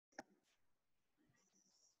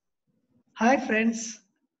Hi, friends.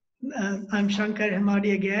 I'm Shankar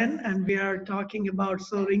Himadi again, and we are talking about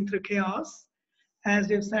soaring through chaos. As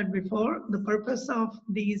we've said before, the purpose of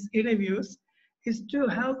these interviews is to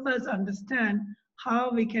help us understand how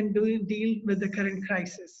we can deal with the current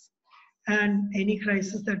crisis and any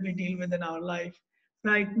crisis that we deal with in our life.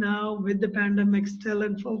 Right now, with the pandemic still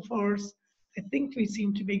in full force, I think we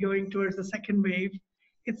seem to be going towards the second wave.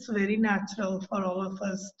 It's very natural for all of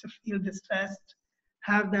us to feel distressed,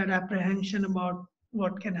 have that apprehension about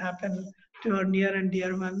what can happen to our near and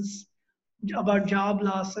dear ones, about job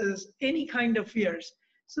losses, any kind of fears.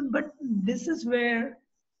 So, but this is where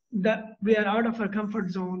we are out of our comfort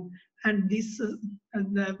zone, and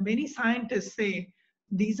the many scientists say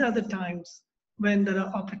these are the times when there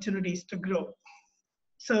are opportunities to grow.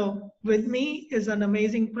 So, with me is an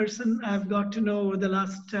amazing person I've got to know over the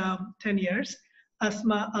last 10 years,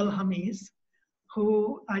 Asma Al Hamiz,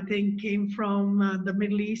 who I think came from the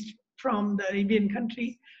Middle East, from the Arabian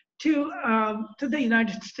country, to the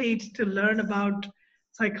United States to learn about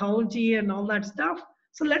psychology and all that stuff.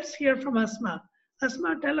 So let's hear from Asma.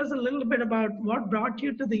 Asma, tell us a little bit about what brought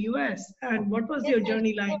you to the US and what was Yes, your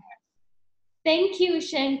journey like? thank you,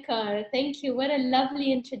 Shankar. Thank you. What a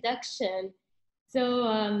lovely introduction. So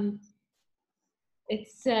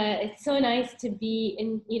it's so nice to be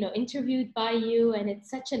interviewed by you, and it's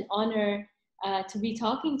such an honor to be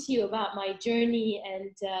talking to you about my journey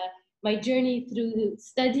and my journey through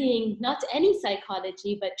studying not any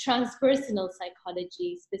psychology but transpersonal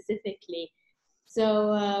psychology specifically.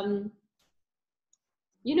 So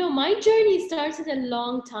my journey started a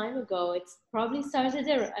long time ago. It's probably started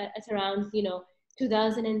at around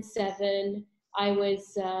 2007. I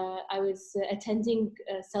was attending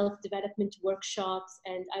self-development workshops,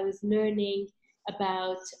 and I was learning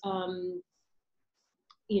about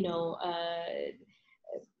you know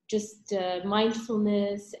just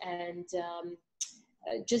mindfulness and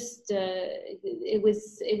it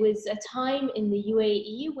was a time in the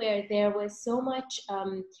UAE where there was so much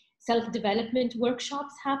self-development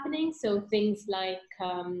workshops happening. So things like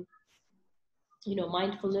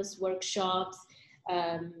mindfulness workshops,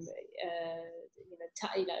 um,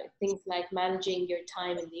 things like managing your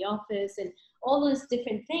time in the office and all those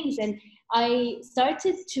different things. And I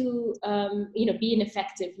started to be an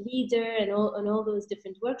effective leader and all those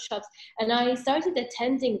different workshops. And I started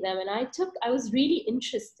attending them, and I was really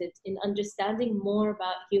interested in understanding more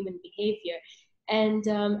about human behavior. And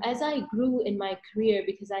as I grew in my career,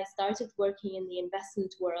 because I started working in the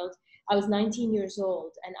investment world, I was 19 years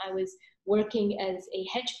old, and I was working as a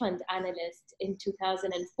hedge fund analyst in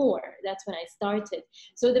 2004. That's when I started.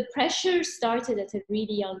 So the pressure started at a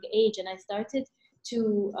really young age, and I started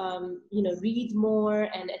to read more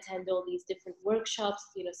and attend all these different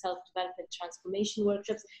workshops, self-development transformation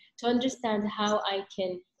workshops, to understand how I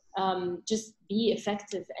can just be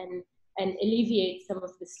effective and alleviate some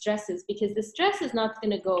of the stresses, because the stress is not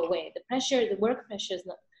going to go away. The pressure, the work pressure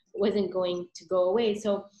wasn't going to go away.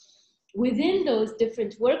 So within those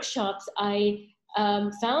different workshops, I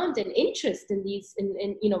found an interest in these,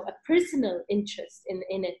 in a personal interest in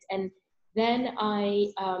it. And then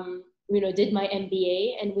I, did my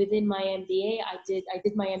MBA, and within my MBA, I did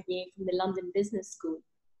my MBA from the London Business School,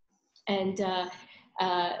 and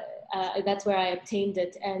that's where I obtained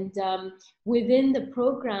it. And within the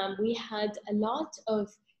program, we had a lot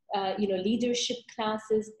of leadership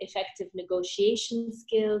classes, effective negotiation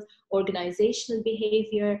skills, organizational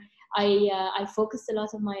behavior. I focused a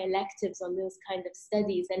lot of my electives on those kind of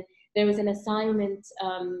studies, and there was an assignment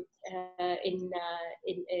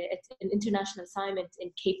an international assignment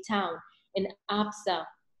in Cape Town, in APSA,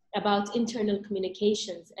 about internal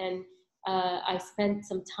communications, and I spent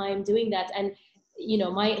some time doing that, and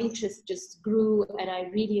my interest just grew, and I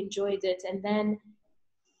really enjoyed it. And then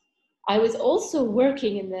I was also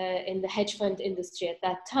working in the hedge fund industry at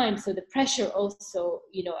that time, so the pressure also,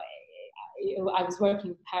 I was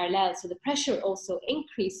working parallel, so the pressure also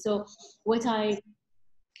increased. So what I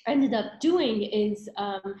ended up doing is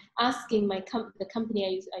asking the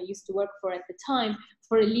company I used to work for at the time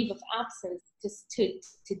for a leave of absence, just to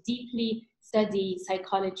deeply study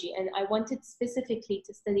psychology. And I wanted specifically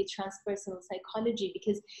to study transpersonal psychology,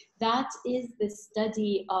 because that is the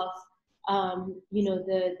study of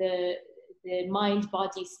the mind,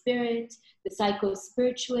 body, spirit, the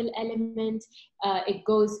psycho-spiritual element. It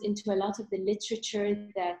goes into a lot of the literature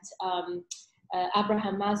that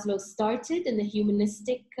Abraham Maslow started in the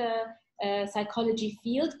humanistic psychology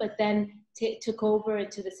field, but then took over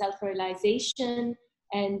into the self-realization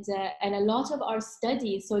and a lot of our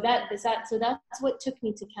studies. So that's what took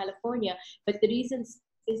me to California. But the reason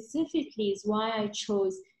specifically is why I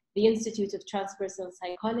chose the Institute of Transpersonal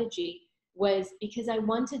Psychology, was because I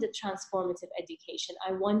wanted a transformative education.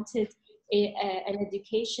 I wanted an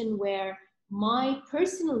education where my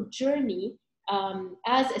personal journey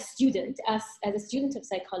as a student of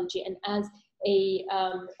psychology, and as a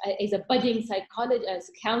budding psychologist, as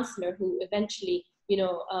a counselor who eventually,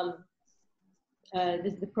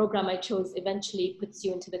 the program I chose eventually puts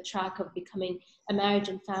you into the track of becoming a marriage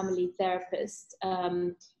and family therapist.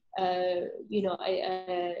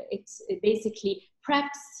 It basically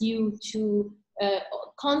preps you to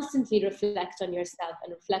constantly reflect on yourself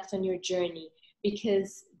and reflect on your journey,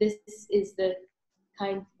 because this is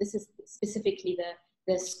specifically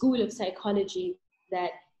the school of psychology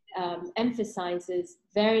that emphasizes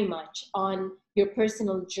very much on your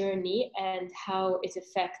personal journey and how it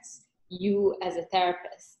affects you as a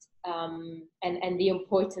therapist, and the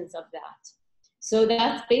importance of that. So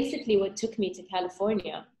that's basically what took me to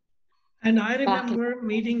California. And I remember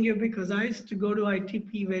meeting you because I used to go to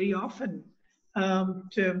ITP very often.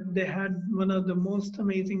 They had one of the most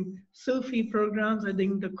amazing Sufi programs. I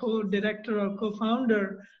think the co-director or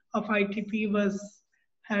co-founder of ITP was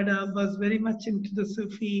very much into the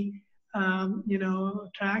Sufi,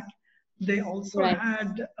 track. They also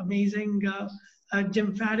had amazing.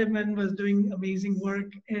 Jim Fadiman was doing amazing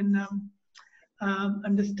work in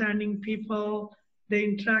understanding people. They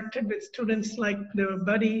interacted with students like they were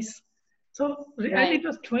buddies. So and it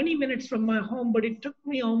was 20 minutes from my home, but it took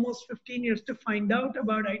me almost 15 years to find out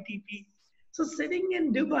about ITP. So sitting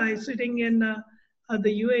in Dubai, sitting in the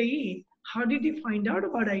UAE, how did you find out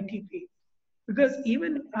about ITP? Because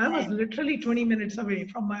even I was literally 20 minutes away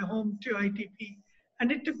from my home to ITP, and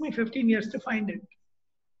it took me 15 years to find it.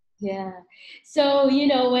 Yeah. So,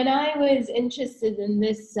 when I was interested in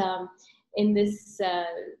this,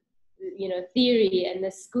 theory and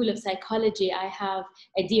the school of psychology, I have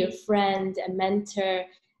a dear friend, a mentor,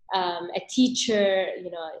 a teacher,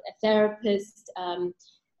 a therapist,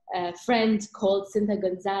 a friend called Cynthia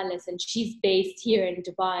Gonzalez, and she's based here in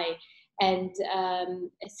Dubai. And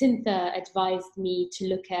Cynthia advised me to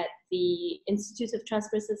look at the Institute of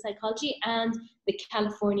Transpersonal Psychology and the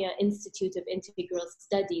California Institute of Integral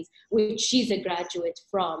Studies, which she's a graduate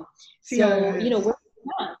from. So, word of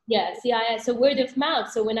mouth. Yeah, CIS. So word of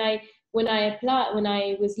mouth. So when I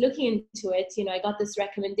was looking into it, I got this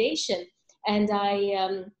recommendation, and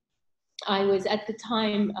I was at the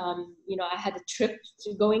time, I had a trip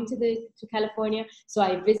going to California, so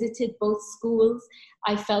I visited both schools.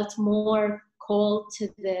 I felt more called to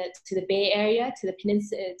the Bay Area, to the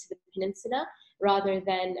peninsula, rather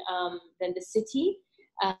than the city.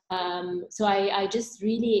 So I just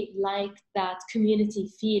really liked that community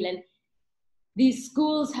feel, and these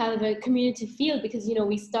schools have a community feel because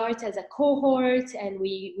we start as a cohort and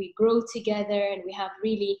we grow together, and we have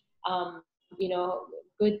really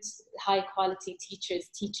good, high quality teachers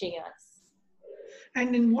teaching us.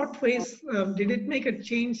 And in what ways did it make a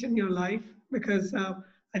change in your life? Because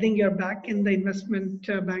I think you're back in the investment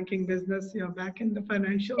banking business, you're back in the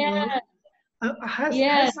financial world.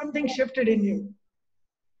 Has something shifted in you?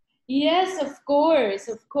 Yes, of course.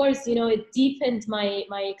 It deepened my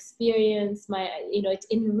experience, it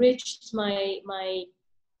enriched my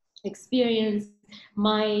experience,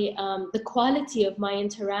 the quality of my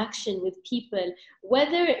interaction with people,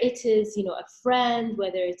 whether it is a friend,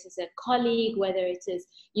 whether it is a colleague, whether it is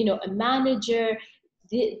a manager.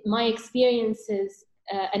 My experiences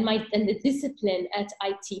and the discipline at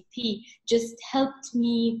ITP just helped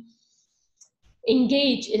me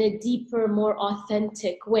engage in a deeper, more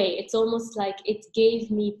authentic way. It's almost like it gave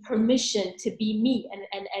me permission to be me,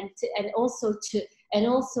 and also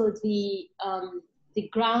the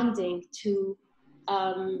grounding to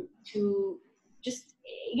just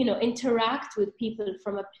interact with people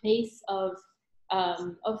from a place of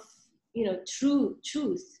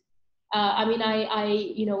truth. I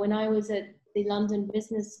when I was at the London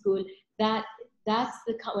Business School, that's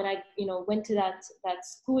when I went to that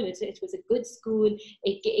school. It was a good school.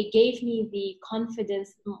 It gave me the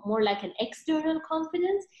confidence, more like an external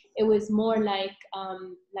confidence. It was more like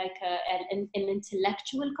an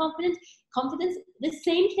intellectual confidence. The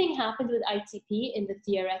same thing happened with ITP in the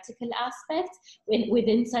theoretical aspect,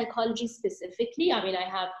 within psychology specifically.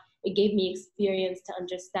 It gave me experience to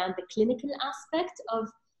understand the clinical aspect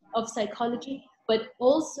of psychology, but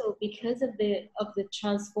also because of the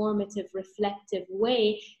transformative, reflective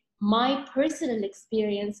way, my personal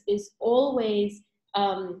experience is always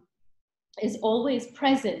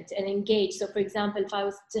present and engaged. So, for example, if I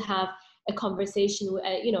was to have a conversation,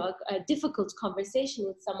 a difficult conversation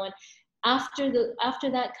with someone, after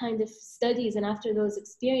that kind of studies and after those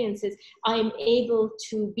experiences, I'm able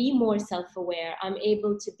to be more self-aware. I'm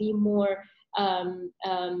able to be more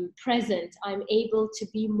present. I'm able to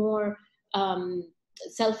be more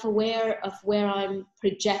self-aware of where I'm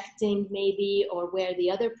projecting maybe, or where the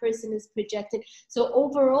other person is projected. So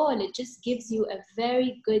overall, it just gives you a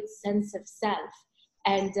very good sense of self.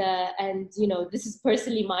 And you know, this is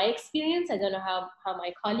personally my experience. I don't know how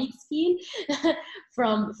my colleagues feel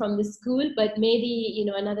from the school, but maybe, you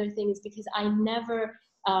know, another thing is because I never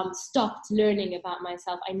stopped learning about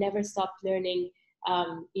myself. I never stopped learning,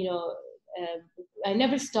 you know, I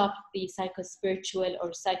never stopped the psychospiritual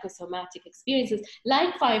or psychosomatic experiences,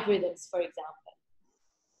 like 5 Rhythms, for example.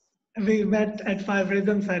 We met at 5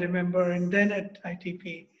 Rhythms, I remember, and then at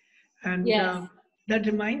ITP. And Yes. that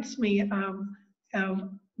reminds me, now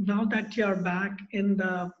that you're back in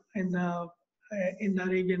the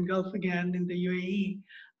Arabian Gulf again, in the UAE,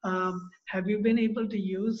 have you been able to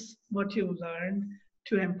use what you've learned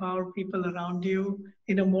to empower people around you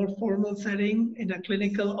in a more formal setting, in a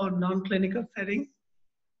clinical or non-clinical setting?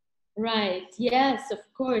 Right. Yes, of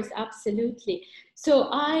course. Absolutely. So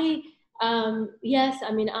yes,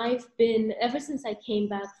 I mean, I've been, ever since I came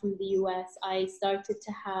back from the US, I started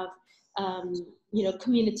to have, you know,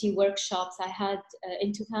 community workshops. I had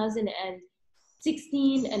in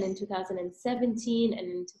 2016 and in 2017 and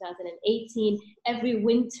in 2018, every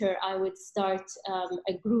winter I would start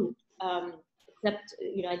a group. Except,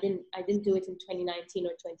 you know, I didn't do it in 2019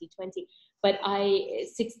 or 2020, but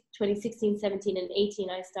 2016, 17, and 18,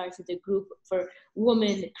 I started a group for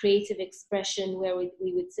women creative expression, where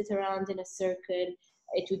we would sit around in a circle.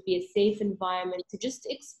 It would be a safe environment to just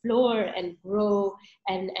explore and grow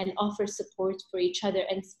and offer support for each other,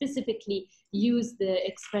 and specifically use the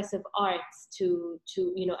expressive arts to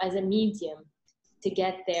you know, as a medium to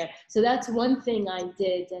get there. So that's one thing I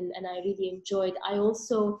did, and I really enjoyed. I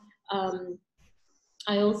also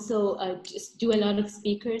just do a lot of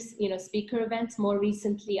speaker events. More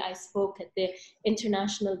recently, I spoke at the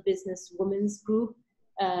International Business Women's Group,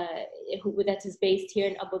 that is based here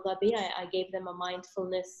in Abu Dhabi. I gave them a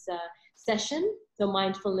mindfulness session, so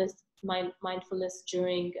mindfulness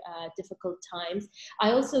during difficult times.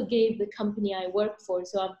 I also gave the company I work for,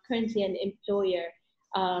 so I'm currently an employer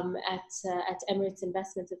at Emirates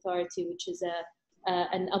Investment Authority, which is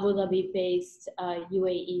an Abu Dhabi-based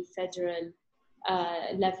UAE federal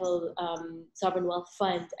level sovereign wealth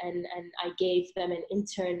fund, and I gave them an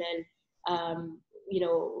internal you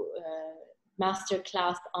know, master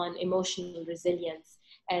class on emotional resilience,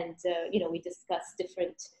 and you know, we discussed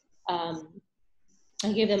different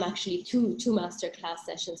I gave them actually two master class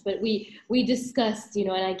sessions, but we discussed, you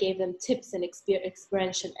know, and I gave them tips and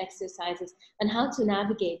experiential exercises on how to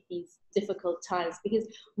navigate these difficult times, because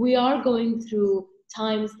we are going through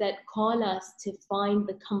times that call us to find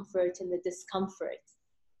the comfort in the discomfort,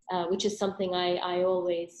 which is something I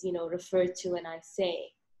always, you know, refer to and I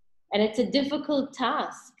say, and it's a difficult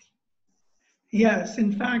task. Yes,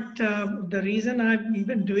 in fact, the reason I'm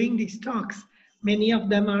even doing these talks, many of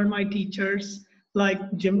them are my teachers,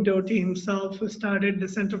 like Jim Doty himself, who started the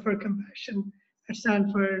Center for Compassion at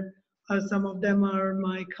Stanford. Some of them are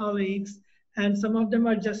my colleagues, and some of them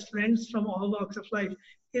are just friends from all walks of life,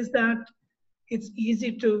 is that it's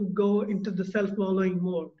easy to go into the self-wallowing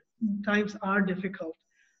mode. Times are difficult,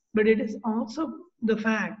 but it is also the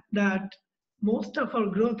fact that most of our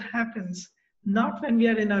growth happens not when we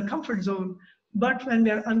are in our comfort zone, but when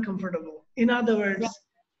we are uncomfortable. In other words,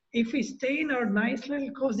 if we stay in our nice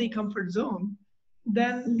little cozy comfort zone,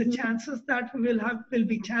 then the chances that we will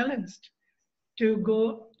be challenged to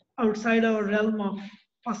go outside our realm of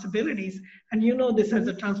possibilities. And you know this as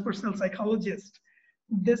a transpersonal psychologist.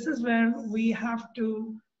 This is where we have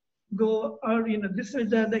to go, or you know, this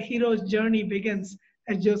is the hero's journey begins,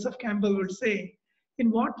 as Joseph Campbell would say.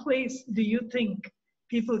 In what place do you think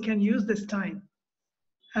people can use this time?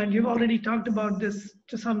 And you've already talked about this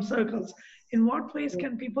to some circles. In what place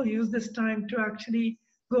can people use this time to actually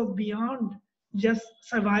go beyond just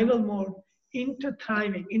survival mode into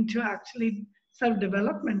thriving, into actually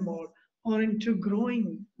self-development mode, or into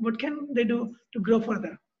growing? What can they do to grow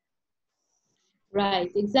further? Right,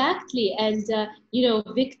 exactly. And, you know,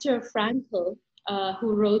 Viktor Frankl,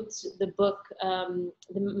 who wrote the book, The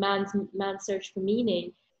Man's Search for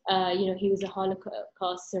Meaning, you know, he was a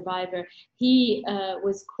Holocaust survivor. He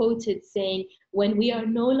was quoted saying, when we are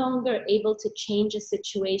no longer able to change a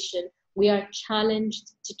situation, we are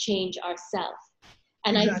challenged to change ourselves.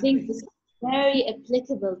 And exactly. I think this is very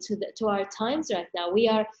applicable to our times right now. We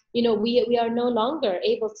are, you know, we are no longer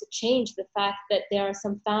able to change the fact that there are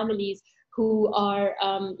some families who are,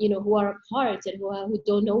 who are apart and who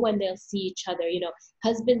don't know when they'll see each other,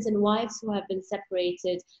 husbands and wives who have been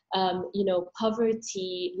separated,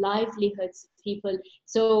 poverty, livelihoods of people.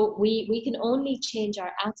 So we can only change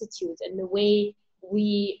our attitude and the way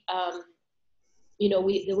we,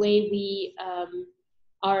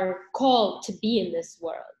 are called to be in this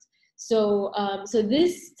world. So, so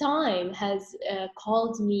this time has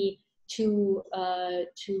called me to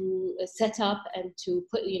set up and to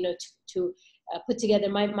put, to put together.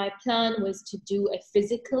 My plan was to do a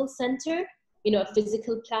physical center, a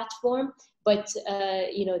physical platform. But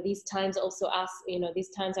these times also ask, these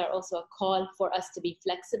times are also a call for us to be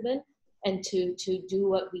flexible and to do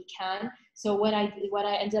what we can. So what I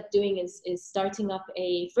ended up doing is starting up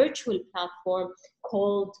a virtual platform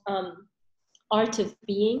called Art of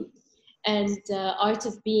Being. And Art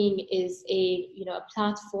of Being is a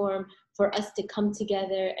platform for us to come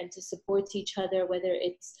together and to support each other, whether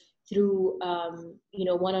it's through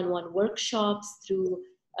one-on-one workshops, through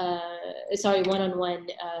one-on-one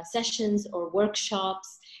sessions or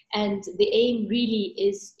workshops. And the aim really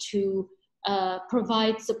is to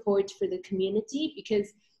provide support for the community,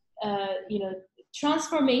 because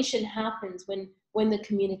transformation happens when the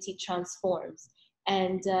community transforms.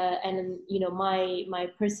 And my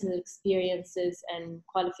personal experiences and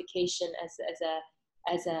qualification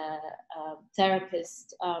as a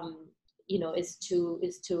therapist, is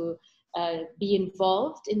to be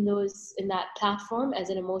involved in that platform as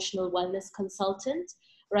an emotional wellness consultant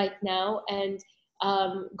right now. And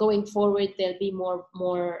going forward, there'll be more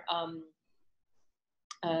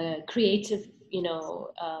creative,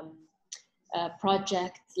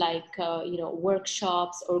 projects like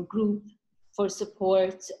workshops or group for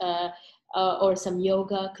support, or some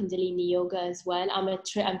yoga, Kundalini yoga as well. I'm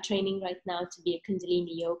training right now to be a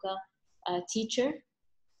Kundalini yoga teacher.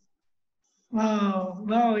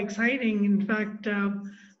 Wow, exciting. In fact,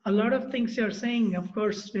 a lot of things you're saying, of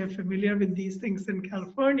course, we're familiar with these things in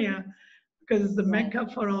California because it's the mecca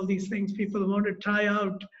for all these things. People want to try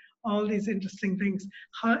out all these interesting things.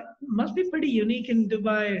 Must be pretty unique in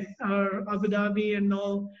Dubai or Abu Dhabi and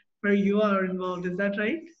all where you are involved. Is that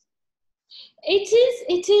right? It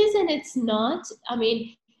is, and it's not. I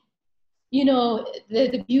mean,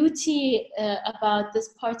 the beauty about this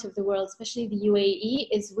part of the world, especially the UAE,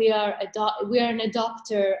 is we are an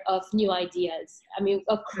adopter of new ideas. I mean,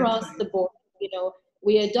 across the board,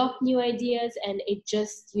 we adopt new ideas, and it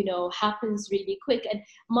just happens really quick. And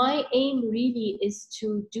my aim really is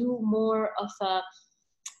to do more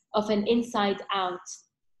of an inside out,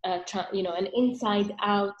 an inside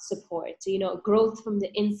out support. Growth from the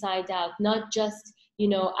inside out, not just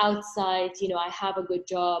outside. I have a good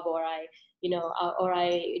job, or I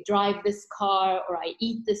drive this car, or I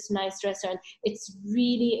eat this nice restaurant. It's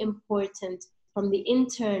really important from the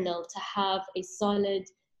internal to have a solid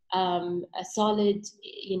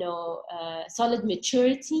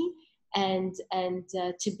maturity, and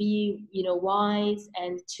to be wise,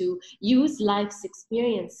 and to use life's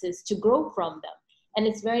experiences to grow from them. And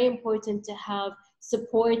it's very important to have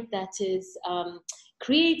support that is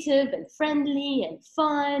creative and friendly and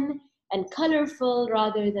fun and colorful,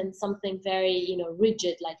 rather than something very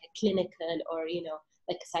rigid, like a clinical, or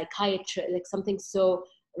like a psychiatrist, like something so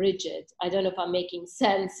rigid. I don't know if I'm making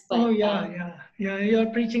sense, but yeah,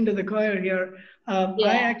 you're preaching to the choir here.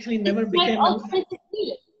 I actually never it's became like alternative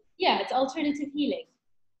healing. Yeah, it's alternative healing.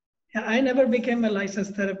 I never became a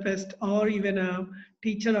licensed therapist or even a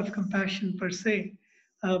teacher of compassion per se,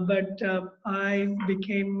 but I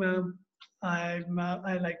became. I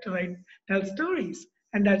like to tell stories,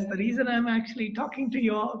 and that's the reason I'm actually talking to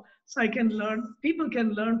you all, so I can learn. People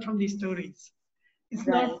can learn from these stories. It's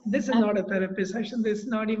not. This is not a therapy session. This is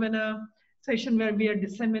not even a session where we are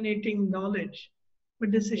disseminating knowledge,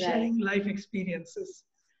 but this is sharing life experiences,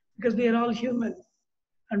 because we are all human.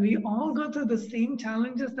 And we all go through the same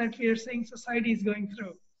challenges that we are seeing society is going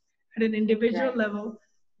through. At an individual level,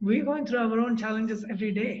 we're going through our own challenges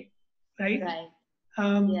every day, right?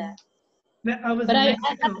 I was in Mexico. I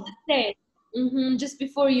have to say, just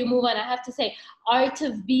before you move on, I have to say, Art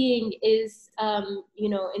of Being is,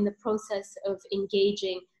 in the process of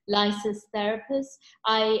engaging licensed therapists.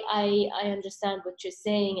 I understand what you're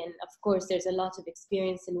saying, and of course, there's a lot of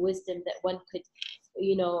experience and wisdom that one could,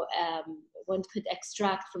 one could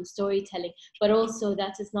extract from storytelling. But also,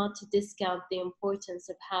 that is not to discount the importance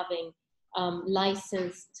of having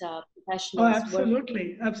licensed professionals.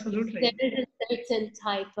 Absolutely. There is a certain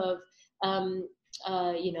type of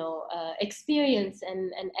experience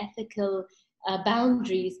and ethical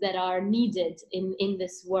boundaries that are needed in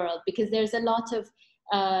this world, because there's a lot of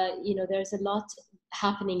there's a lot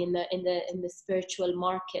happening in the spiritual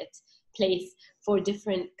market place for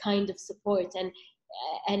different kind of support,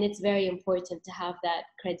 and it's very important to have that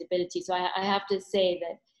credibility. So I have to say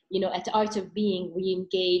that, you know, at Art of Being, we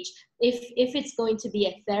engage, if it's going to be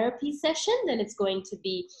a therapy session, then it's going to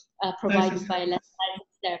be provided by a licensed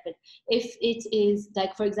therapist. If it is,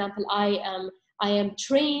 like, for example, I am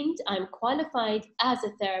trained, I'm qualified as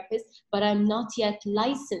a therapist, but I'm not yet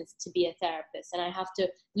licensed to be a therapist. And I have to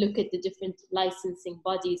look at the different licensing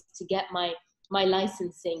bodies to get my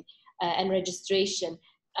licensing and registration.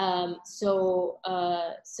 So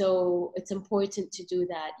it's important to do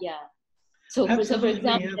that. Yeah. So for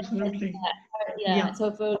example, absolutely.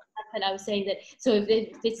 So for example, I was saying that, so if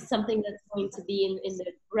it's something that's going to be in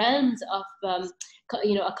the realms of,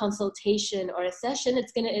 you know, a consultation or a session,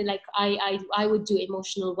 it's going to, like, I would do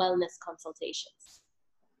emotional wellness consultations.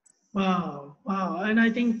 Wow. And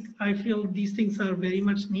I feel these things are very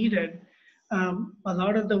much needed. A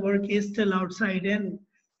lot of the work is still outside in,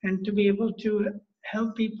 and to be able to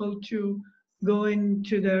help people to go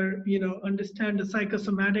into their, you know, understand the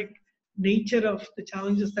psychosomatic nature of the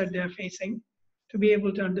challenges that they're facing, to be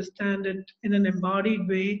able to understand it in an embodied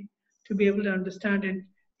way, to be able to understand it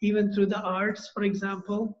even through the arts, for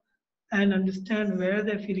example, and understand where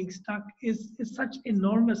they're feeling stuck is such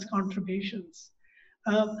enormous contributions.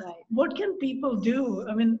 Right. What can people do?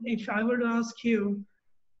 I mean, if I were to ask you,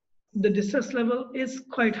 the distress level is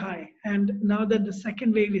quite high, and now that the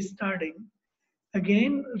second wave is starting,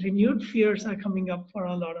 again, renewed fears are coming up for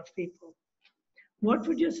a lot of people. What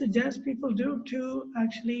would you suggest people do to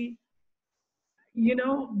actually, you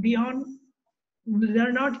know, beyond, there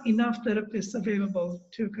are not enough therapists available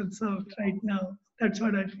to consult right now. That's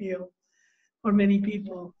what I feel for many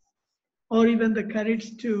people, or even the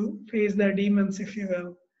courage to face their demons, if you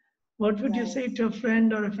will. What would you say to a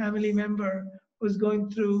friend or a family member who's going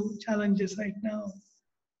through challenges right now?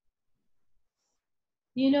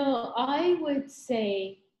 You know, I would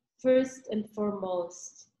say, first and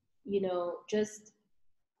foremost, you know, just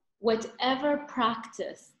whatever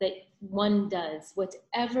practice that one does,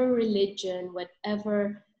 whatever religion,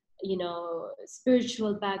 whatever, you know,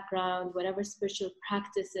 spiritual background, whatever spiritual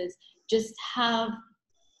practices, just have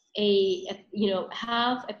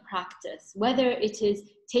have a practice, whether it is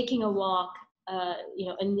taking a walk, you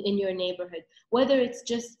know, in your neighborhood, whether it's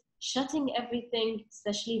just shutting everything,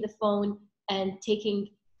 especially the phone, and taking,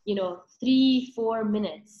 you know, 3-4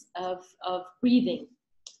 minutes of breathing.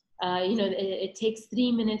 You know, it takes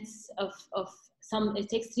 3 minutes it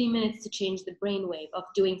takes 3 minutes to change the brainwave of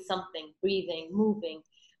doing something, breathing, moving,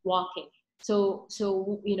 walking. So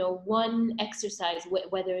you know, one exercise,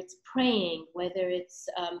 whether it's praying, whether it's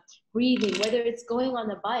breathing, whether it's going on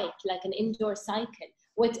a bike, like an indoor cycle,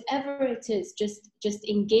 whatever it is, just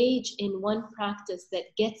engage in one practice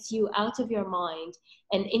that gets you out of your mind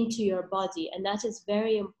and into your body. And that is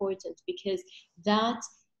very important, because that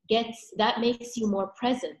makes you more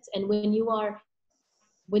present. And when you are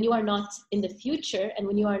not in the future, and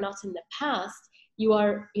when you are not in the past, you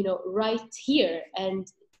are, you know, right here.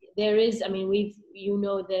 And there is, I mean, you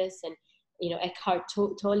know this, and, you know, Eckhart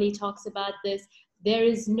Tolle talks about this. There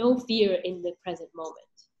is no fear in the present moment.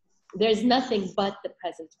 There's nothing but the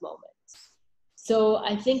present moment. So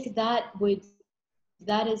I think that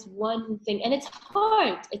is one thing. And it's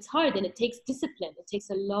hard, and it takes discipline. It takes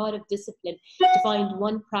a lot of discipline to find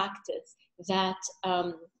one practice that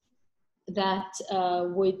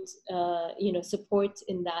would you know, support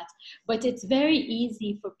in that. But it's very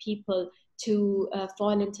easy for people to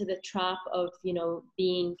fall into the trap of, you know,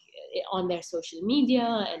 being on their social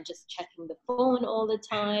media and just checking the phone all the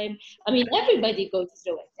time. I mean, everybody goes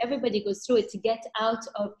through it to get out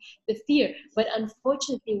of the fear. But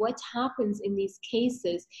unfortunately, what happens in these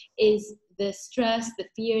cases is the stress, the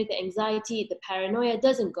fear, the anxiety, the paranoia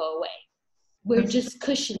doesn't go away. We're just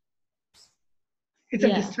cushioning. It's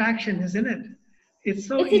a distraction, isn't it? It's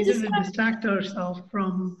so easy to distract ourselves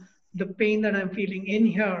from the pain that I'm feeling in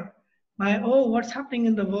here by, oh, what's happening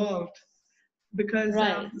in the world? Because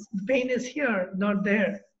the pain is here, not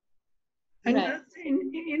there. And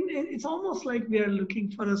it's almost like we are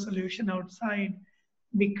looking for a solution outside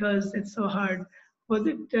because it's so hard. Was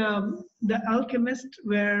it The Alchemist,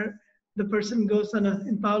 where the person goes on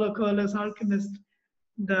in Paulo Coelho's Alchemist,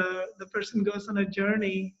 the person goes on a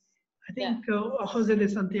journey, I think Jose de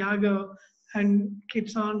Santiago, and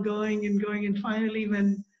keeps on going and going, and finally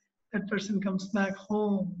when that person comes back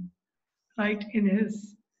home, right in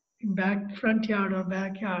his front yard or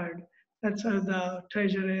backyard, that's where the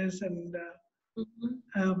treasure is. And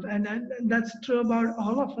and that's true about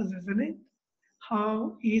all of us, isn't it?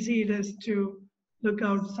 How easy it is to look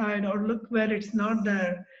outside or look where it's not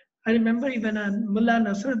there. I remember even a Mullah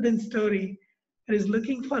Nasruddin story. that is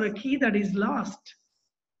looking for a key that is lost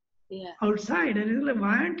Yeah. outside. And he's like,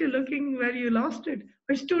 why aren't you looking where you lost it?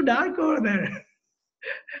 It's too dark over there.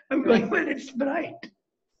 I'm Right. going where it's bright.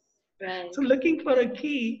 Right. So looking for a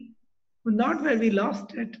key, not where we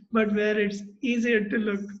lost it, but where it's easier to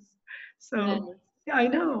look. Right. So yeah, I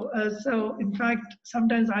know. So in fact,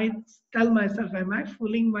 sometimes I tell myself, am I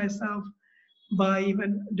fooling myself by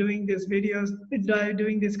even doing these videos, by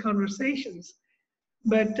doing these conversations?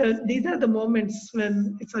 But these are the moments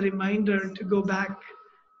when it's a reminder to go back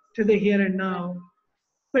to the here and now.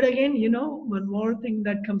 But again, one more thing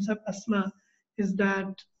that comes up, Asma, is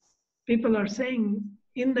that people are saying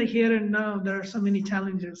in the here and now, there are so many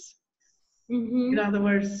challenges. In Mm-hmm. other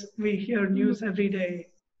words, we hear Mm-hmm. news every day.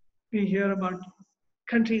 We hear about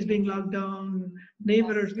countries being locked down,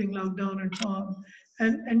 neighbors being locked down, and so on.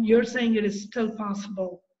 And you're saying it is still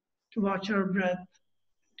possible to watch our breath,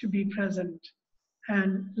 to be present,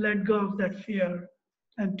 and let go of that fear,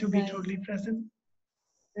 and to be Right. totally present.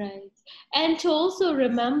 Right. And to also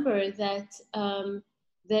remember that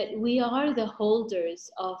that we are the holders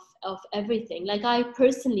of everything. Like I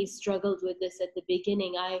personally struggled with this at the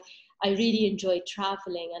beginning. I really enjoyed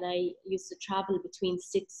traveling, and I used to travel between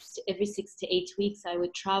every 6 to 8 weeks. I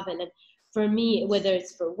would travel, and for me, whether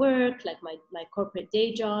it's for work, like my corporate day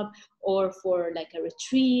job, or for like a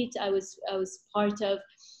retreat, I was part of,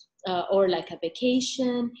 or like a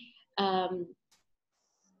vacation. Um,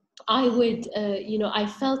 I would, I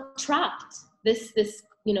felt trapped.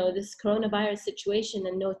 This coronavirus situation,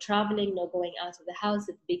 and no traveling, no going out of the house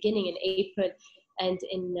at the beginning in April, and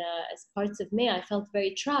in as parts of May, I felt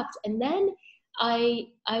very trapped. And then I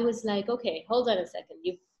was like, okay, hold on a second.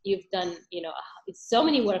 You've done, so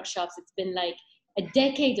many workshops. It's been like a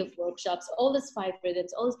decade of workshops, all this 5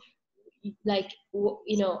 rhythms, all this, like,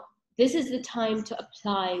 this is the time to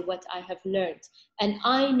apply what I have learned. And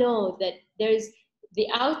I know that the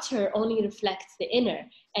outer only reflects the inner,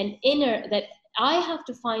 and inner, that I have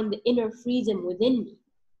to find the inner freedom within me.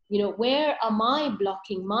 Where am I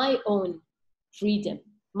blocking my own freedom,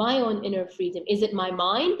 my own inner freedom? Is it my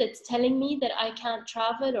mind that's telling me that I can't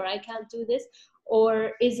travel or I can't do this? Or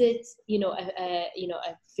is it,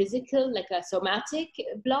 a physical, like a somatic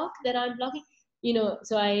block that I'm blocking?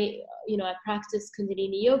 So I practiced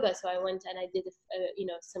Kundalini yoga. So I went and I did,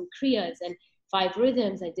 some kriyas and 5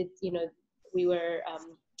 rhythms. I did, we were,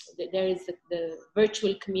 there is the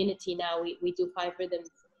virtual community now. We do 5 rhythms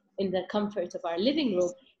in the comfort of our living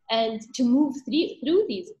room, and to move through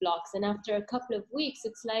these blocks. And after a couple of weeks,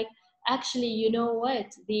 it's like, actually, you know what,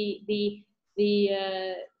 the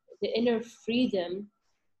inner freedom,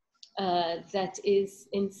 that is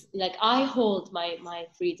like, I hold my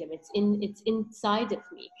freedom. It's inside of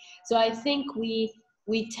me. So I think we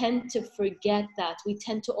tend to forget that. We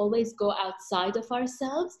tend to always go outside of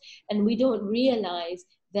ourselves, and we don't realize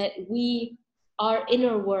that our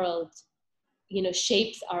inner world,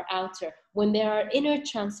 shapes our outer. When there are inner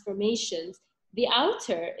transformations, the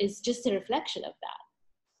outer is just a reflection of that.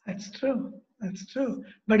 That's true. That's true.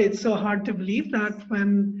 But it's so hard to believe that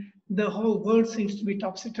when the whole world seems to be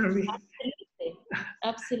topsy-turvy. Absolutely.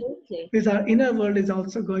 Absolutely. Because our inner world is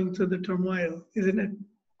also going through the turmoil, isn't it?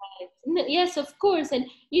 Yes, of course. And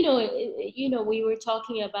we were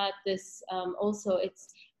talking about this, also. It's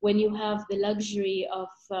when you have the luxury of,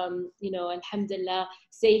 alhamdulillah,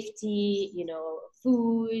 safety,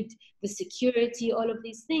 food, the security, all of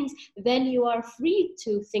these things, then you are free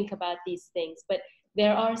to think about these things. But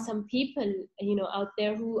there are some people, out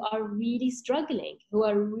there who are really struggling, who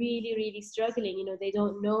are really, really struggling. They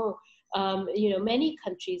don't know, many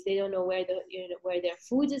countries, they don't know where their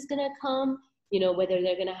food is going to come, whether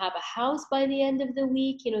they're going to have a house by the end of the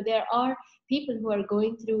week. There are people who are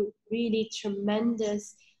going through really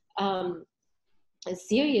tremendous,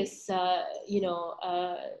 serious,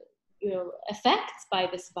 effects by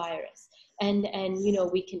this virus. And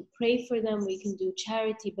we can pray for them, we can do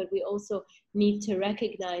charity, but we also need to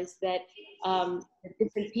recognize that,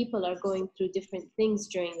 different people are going through different things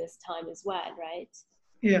during this time as well, right?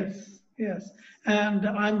 Yes, yes. And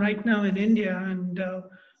I'm right now in India, and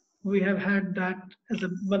we have had that as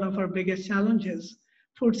one of our biggest challenges,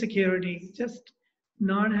 food security, just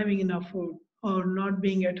not having enough food or not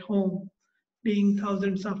being at home, being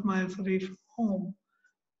thousands of miles away from home,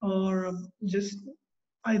 or just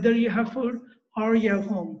either you have food or you have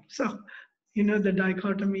home. So, the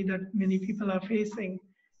dichotomy that many people are facing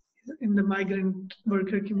in the migrant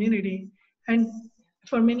worker community. And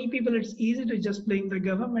for many people, it's easy to just blame the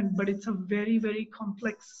government, but it's a very, very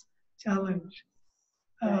complex challenge.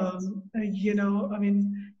 Right. I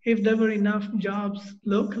mean, if there were enough jobs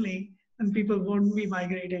locally, then people won't be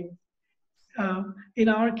migrating. In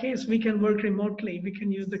our case, we can work remotely. We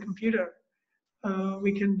can use the computer.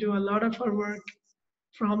 We can do a lot of our work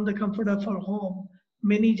from the comfort of our home.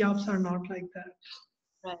 Many jobs are not like that.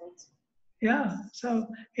 Right. Yeah. So,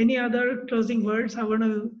 any other closing words? I want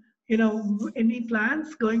to, any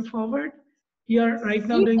plans going forward? You're right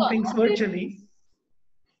now You doing know, things virtually.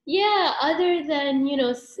 yeah, other than,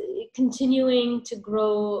 continuing to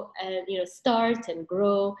grow and, start and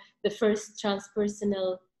grow the first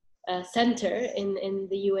transpersonal center in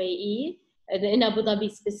the UAE, and in Abu Dhabi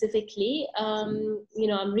specifically.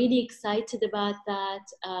 I'm really excited about that.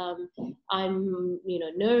 I'm,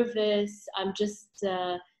 nervous. I'm just,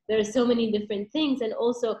 there are so many different things, and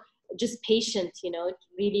also just patient,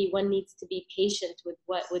 really one needs to be patient with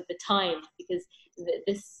the time, because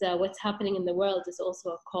this what's happening in the world is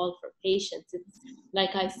also a call for patience. It's,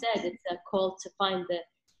 like I said, it's a call to find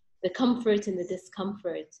the comfort in the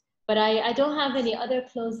discomfort. But I don't have any other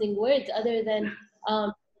closing words other than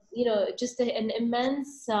just an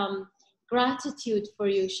immense gratitude for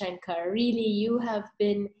you, Shankar. Really, you have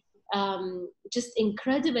been just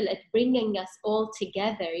incredible at bringing us all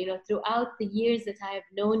together. Throughout the years that I have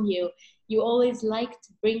known you, you always like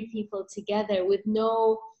to bring people together with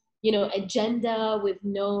no agenda, with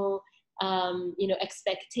no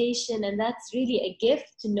expectation. And that's really a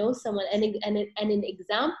gift to know someone, and an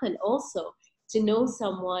example also to know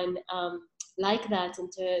someone like that, and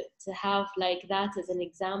to have like that as an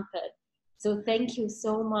example. So thank you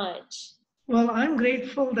so much. Well, I'm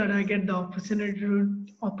grateful that I get the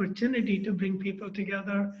opportunity to bring people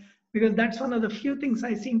together, because that's one of the few things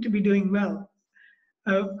I seem to be doing well.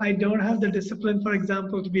 I don't have the discipline, for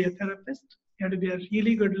example, to be a therapist. You have to be a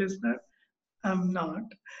really good listener. I'm not.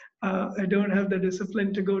 I don't have the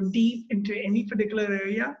discipline to go deep into any particular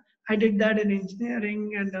area. I did that in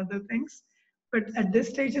engineering and other things. But at this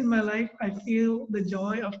stage in my life, I feel the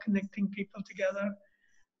joy of connecting people together,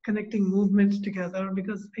 connecting movements together,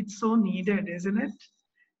 because it's so needed, isn't it?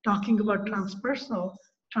 Talking about transpersonal,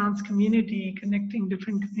 trans community, connecting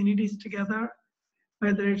different communities together,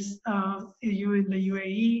 whether it's you in the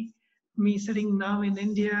UAE, me sitting now in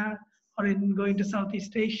India, or in going to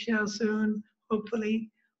Southeast Asia soon, hopefully,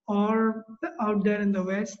 or out there in the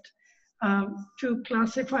West, to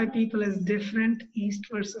classify people as different, East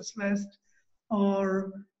versus West,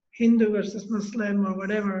 or Hindu versus Muslim, or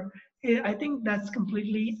whatever, I think that's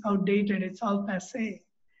completely outdated. It's all passe.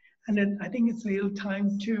 And then I think it's real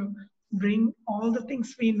time to bring all the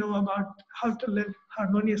things we know about how to live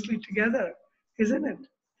harmoniously together, isn't it?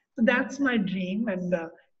 So that's my dream, and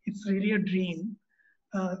it's really a dream.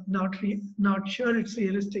 Not sure it's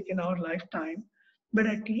realistic in our lifetime, but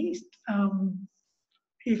at least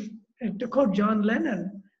if to quote John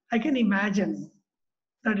Lennon, I can imagine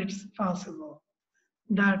that it's possible,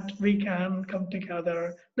 that we can come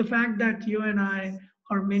together. The fact that you and I,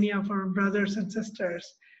 or many of our brothers and sisters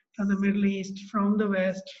from the Middle East, from the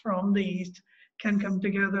West, from the East, can come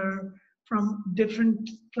together from different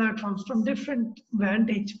platforms, from different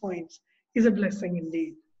vantage points, is a blessing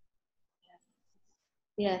indeed.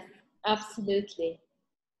 Yes, absolutely.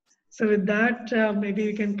 So with that, maybe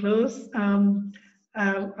we can close.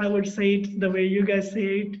 I would say it the way you guys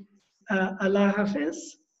say it, Allah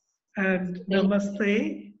Hafiz and Thank Namaste,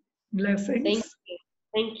 thank blessings. you.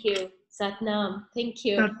 Thank you. Satnam. Thank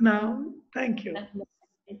you. Satnam, thank you. Satnam.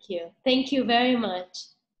 Thank you. Thank you very much.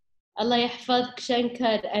 Allah yahfadk,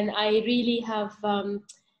 Shankar. And I really have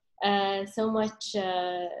so much,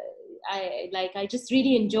 I just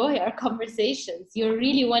really enjoy our conversations. You're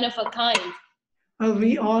really one of a kind. Well,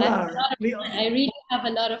 we all I have are. I really have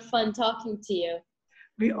a lot of fun talking to you.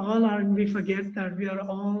 We all are, and we forget that we are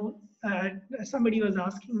all. Somebody was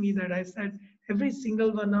asking me that. I said every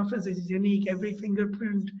single one of us is unique. Every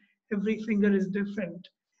fingerprint, every finger is different,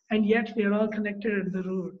 and yet we are all connected at the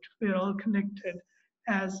root. We are all connected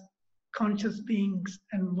as conscious beings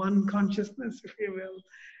and one consciousness, if you will.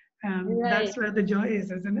 And Right. that's where the joy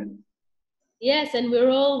is, isn't it? Yes, and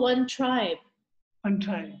we're all one tribe. One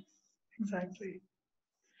time, exactly.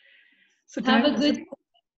 So Have a time. So, good,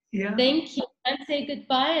 yeah. thank you. And say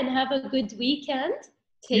goodbye and have a good weekend.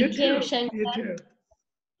 You Take care, too. Shankar. You too.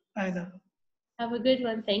 I know. Have a good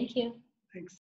one. Thank you. Thanks.